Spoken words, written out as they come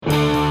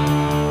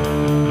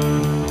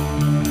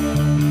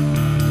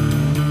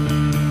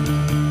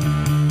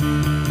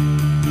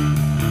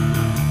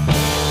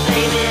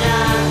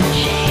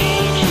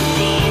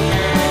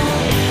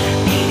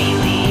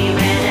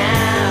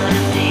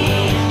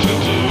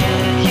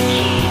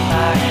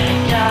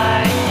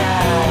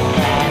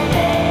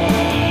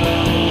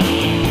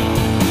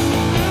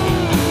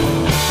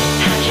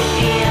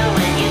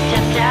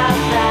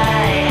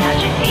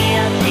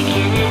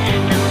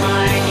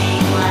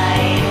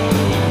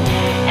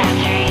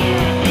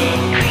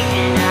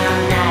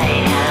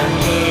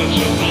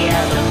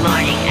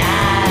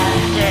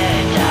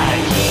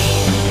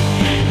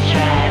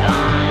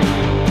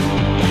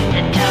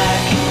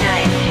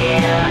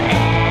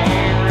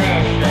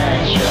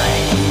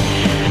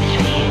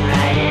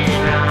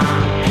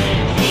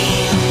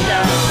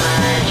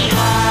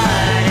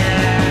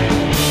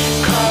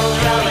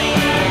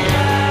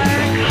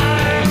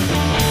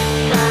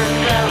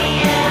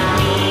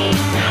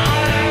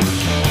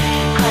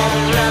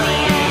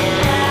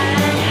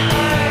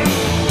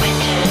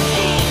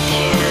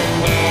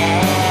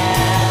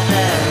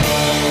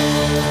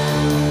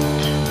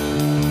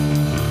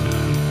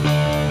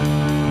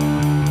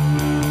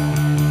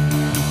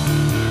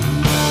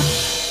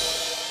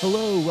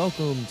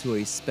welcome to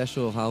a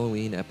special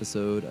Halloween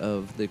episode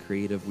of the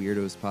Creative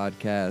Weirdos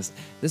podcast.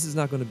 This is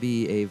not going to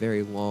be a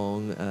very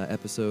long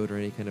episode or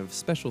any kind of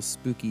special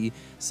spooky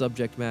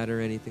subject matter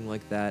or anything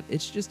like that.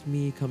 It's just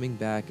me coming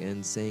back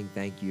and saying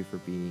thank you for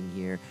being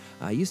here.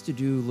 I used to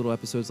do little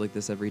episodes like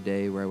this every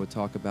day where I would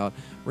talk about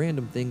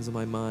random things on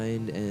my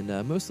mind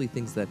and mostly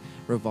things that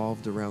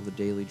revolved around the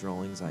daily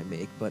drawings I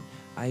make, but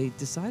I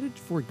decided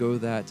to forego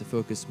that to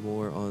focus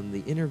more on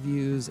the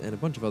interviews and a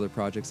bunch of other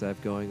projects I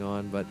have going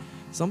on, but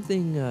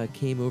something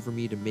came over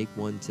me to make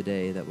one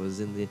today that was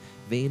in the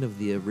vein of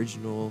the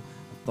original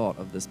thought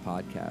of this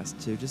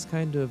podcast, to just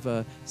kind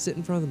of sit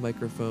in front of the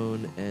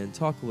microphone and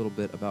talk a little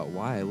bit about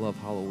why I love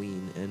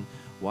Halloween and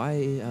why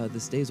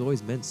this day has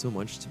always meant so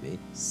much to me.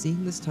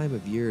 Seeing this time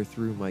of year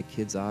through my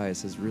kids'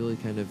 eyes has really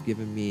kind of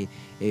given me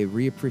a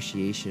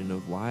reappreciation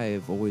of why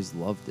I've always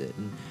loved it.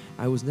 And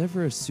I was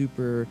never a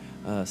super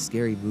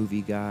scary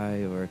movie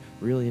guy or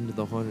really into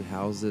the haunted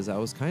houses. I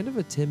was kind of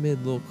a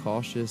timid, little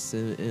cautious,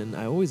 and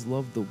I always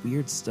loved the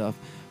weird stuff,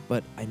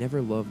 but I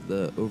never loved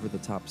the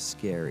over-the-top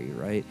scary,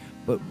 right?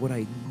 But what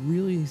I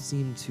really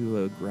seemed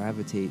to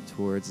gravitate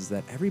towards is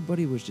that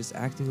everybody was just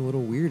acting a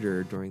little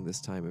weirder during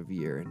this time of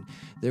year, and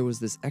there was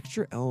this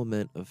extra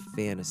element of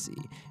fantasy,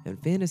 and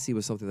fantasy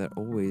was something that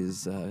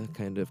always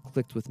kind of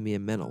clicked with me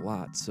and meant a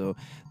lot. So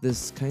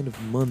this kind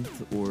of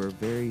month or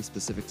very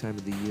specific time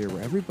of the year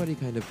where everybody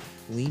kind of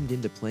leaned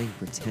into playing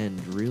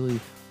pretend really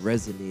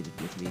resonated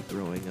with me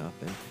growing up.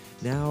 And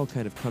now,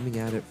 kind of coming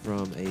at it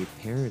from a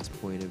parent's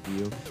point of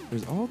view,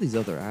 there's all these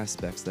other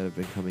aspects that have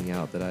been coming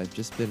out that I've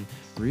just been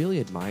really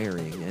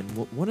admiring. And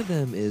one of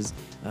them is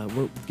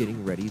we're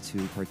getting ready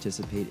to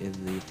participate in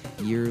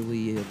the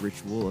yearly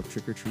ritual of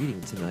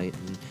trick-or-treating tonight,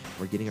 and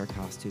we're getting our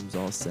costumes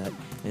all set.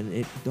 And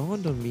it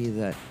dawned on me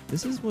that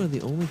this is one of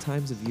the only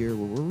times of year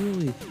where we're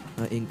really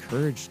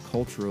encouraged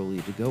culturally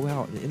to go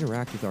out and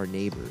interact with our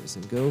neighbors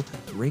and go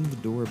ring the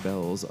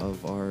doorbells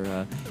of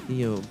our,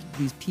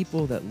 these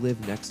people that live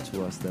next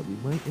to us that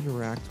we might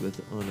interact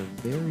with on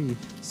a very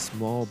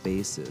small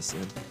basis.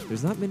 And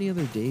there's not many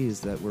other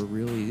days that we're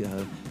really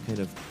kind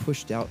of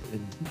pushed out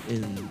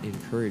and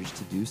encouraged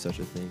to do such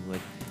a thing. Like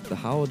the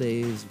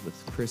holidays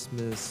with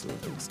Christmas or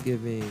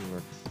Thanksgiving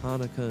or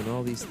Hanukkah and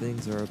all these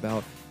things are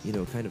about,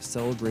 kind of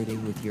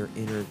celebrating with your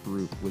inner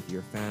group, with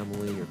your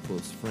family, your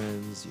close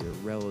friends, your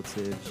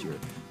relatives, your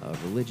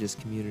religious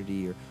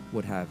community, or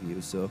what have you.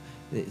 So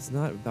it's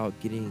not about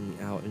getting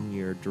out in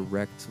your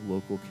direct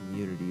local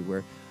community,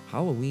 where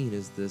Halloween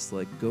is this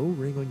like go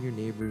ring your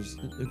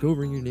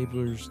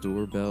neighbor's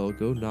doorbell,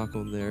 go knock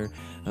on their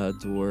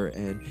door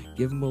and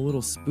give them a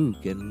little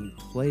spook and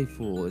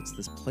playful. It's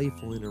this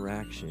playful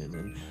interaction,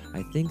 and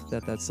I think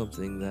that that's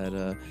something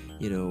that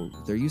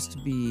there used to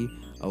be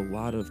a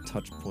lot of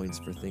touch points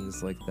for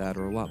things like that,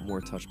 or a lot more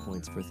touch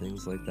points for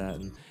things like that,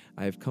 and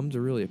I've come to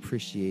really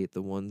appreciate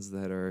the ones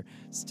that are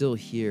still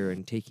here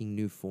and taking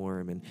new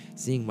form, and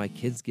seeing my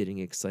kids getting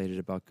excited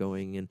about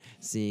going and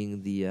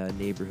seeing the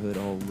neighborhood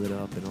all lit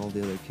up and all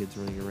the other kids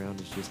running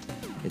around.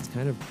 It's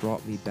kind of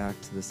brought me back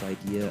to this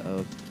idea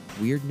of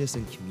weirdness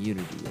and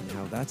community, and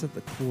how that's at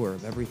the core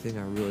of everything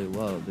I really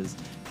love, is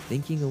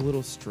thinking a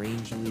little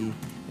strangely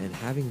and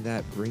having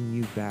that bring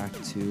you back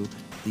to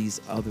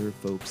these other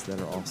folks that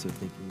are also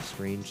thinking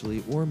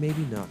strangely, or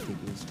maybe not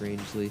thinking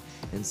strangely,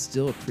 and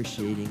still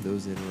appreciating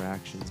those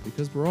interactions,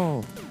 because we're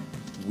all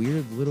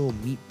weird little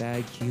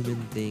meatbag human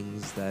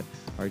things that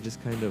are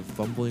just kind of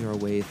fumbling our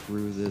way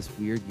through this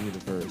weird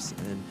universe.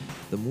 And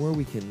the more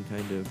we can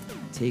kind of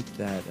take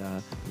that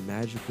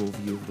magical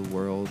view of the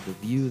world, the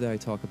view that I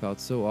talk about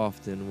so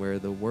often, where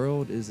the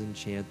world is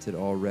enchanted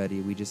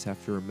already, we just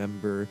have to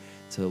remember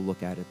to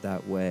look at it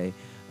that way,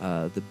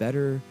 the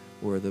better,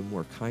 or the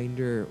more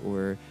kinder,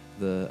 or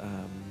the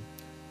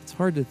it's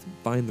hard to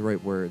find the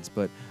right words,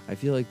 but I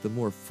feel like the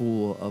more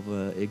full of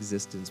a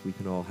existence we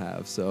can all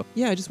have. So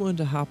yeah, I just wanted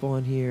to hop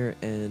on here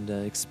and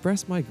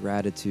express my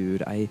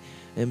gratitude. I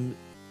am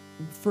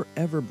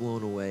forever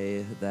blown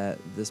away that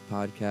this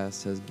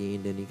podcast has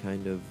gained any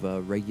kind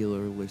of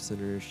regular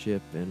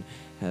listenership and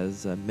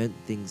has meant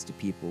things to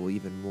people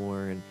even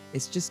more, and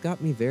it's just got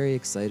me very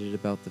excited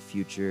about the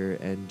future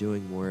and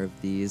doing more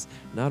of these.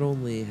 Not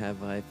only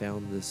have I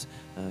found this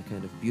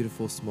kind of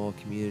beautiful small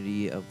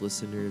community of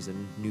listeners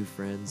and new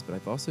friends, but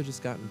I've also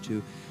just gotten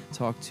to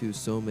talk to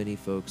so many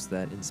folks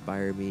that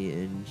inspire me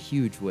in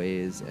huge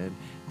ways, and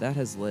that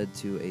has led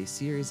to a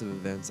series of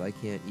events I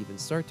can't even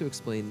start to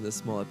explain in this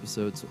small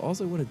episode. So all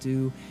I want to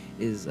do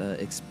is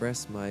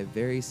express my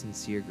very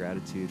sincere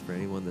gratitude for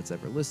anyone that's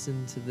ever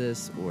listened to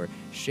this or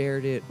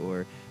shared it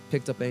or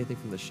picked up anything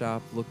from the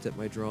shop, looked at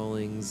my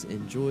drawings,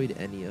 enjoyed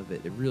any of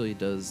it. It really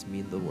does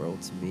mean the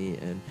world to me,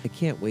 and I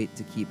can't wait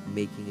to keep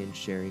making and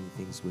sharing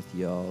things with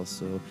y'all.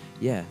 So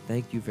yeah,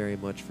 thank you very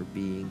much for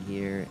being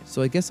here.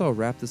 So I guess I'll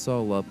wrap this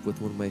all up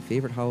with one of my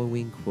favorite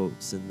Halloween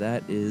quotes, and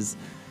that is,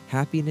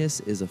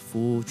 "Happiness is a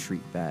full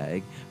treat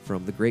bag,"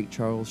 from the great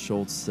Charles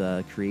Schulz,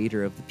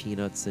 creator of the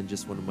Peanuts and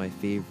just one of my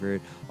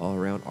favorite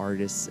all-around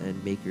artists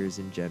and makers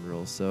in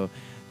general. So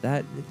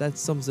that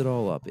sums it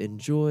all up.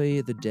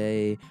 Enjoy the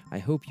day. I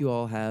hope you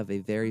all have a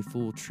very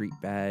full treat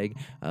bag.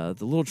 The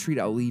little treat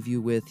I'll leave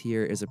you with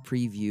here is a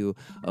preview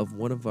of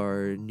one of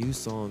our new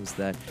songs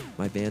that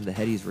my band The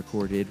Headies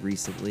recorded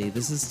recently.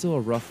 This is still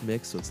a rough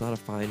mix, so it's not a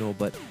final,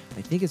 but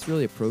I think it's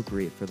really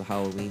appropriate for the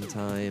Halloween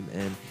time,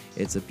 and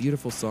it's a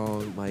beautiful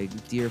song my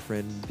dear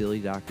friend Billy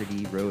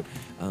Doherty wrote,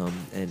 and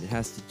it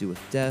has to do with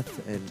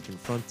death and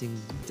confronting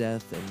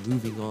death and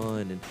moving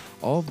on and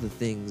all of the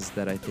things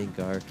that I think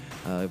are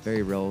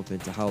very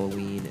relevant to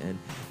Halloween, and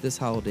this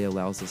holiday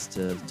allows us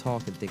to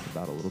talk and think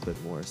about a little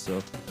bit more.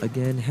 So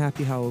again,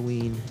 happy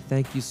Halloween,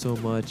 thank you so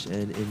much,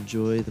 and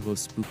enjoy the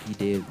most spooky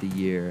day of the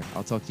year.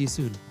 I'll talk to you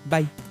soon.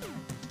 Bye.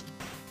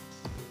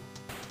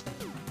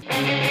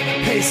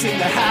 Pacing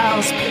the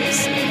house,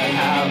 pacing the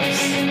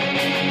house.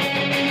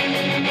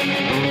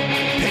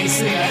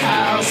 Pacing the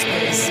house,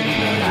 pacing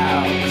the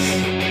house.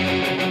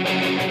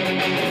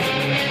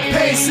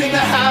 Pacing the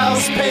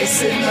house,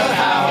 pacing the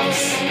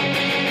house.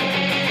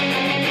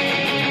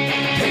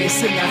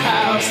 Pacing the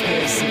house,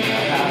 pacing the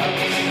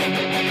house.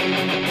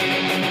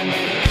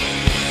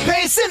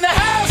 Pacing the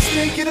house,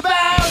 thinking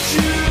about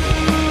you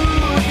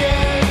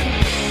again.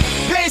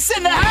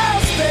 Pacing the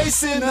house,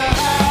 pacing the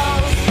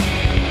house.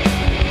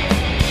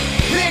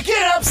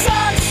 Picking up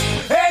socks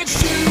and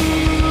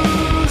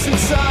shoes and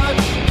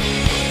such.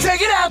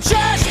 Taking out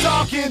trash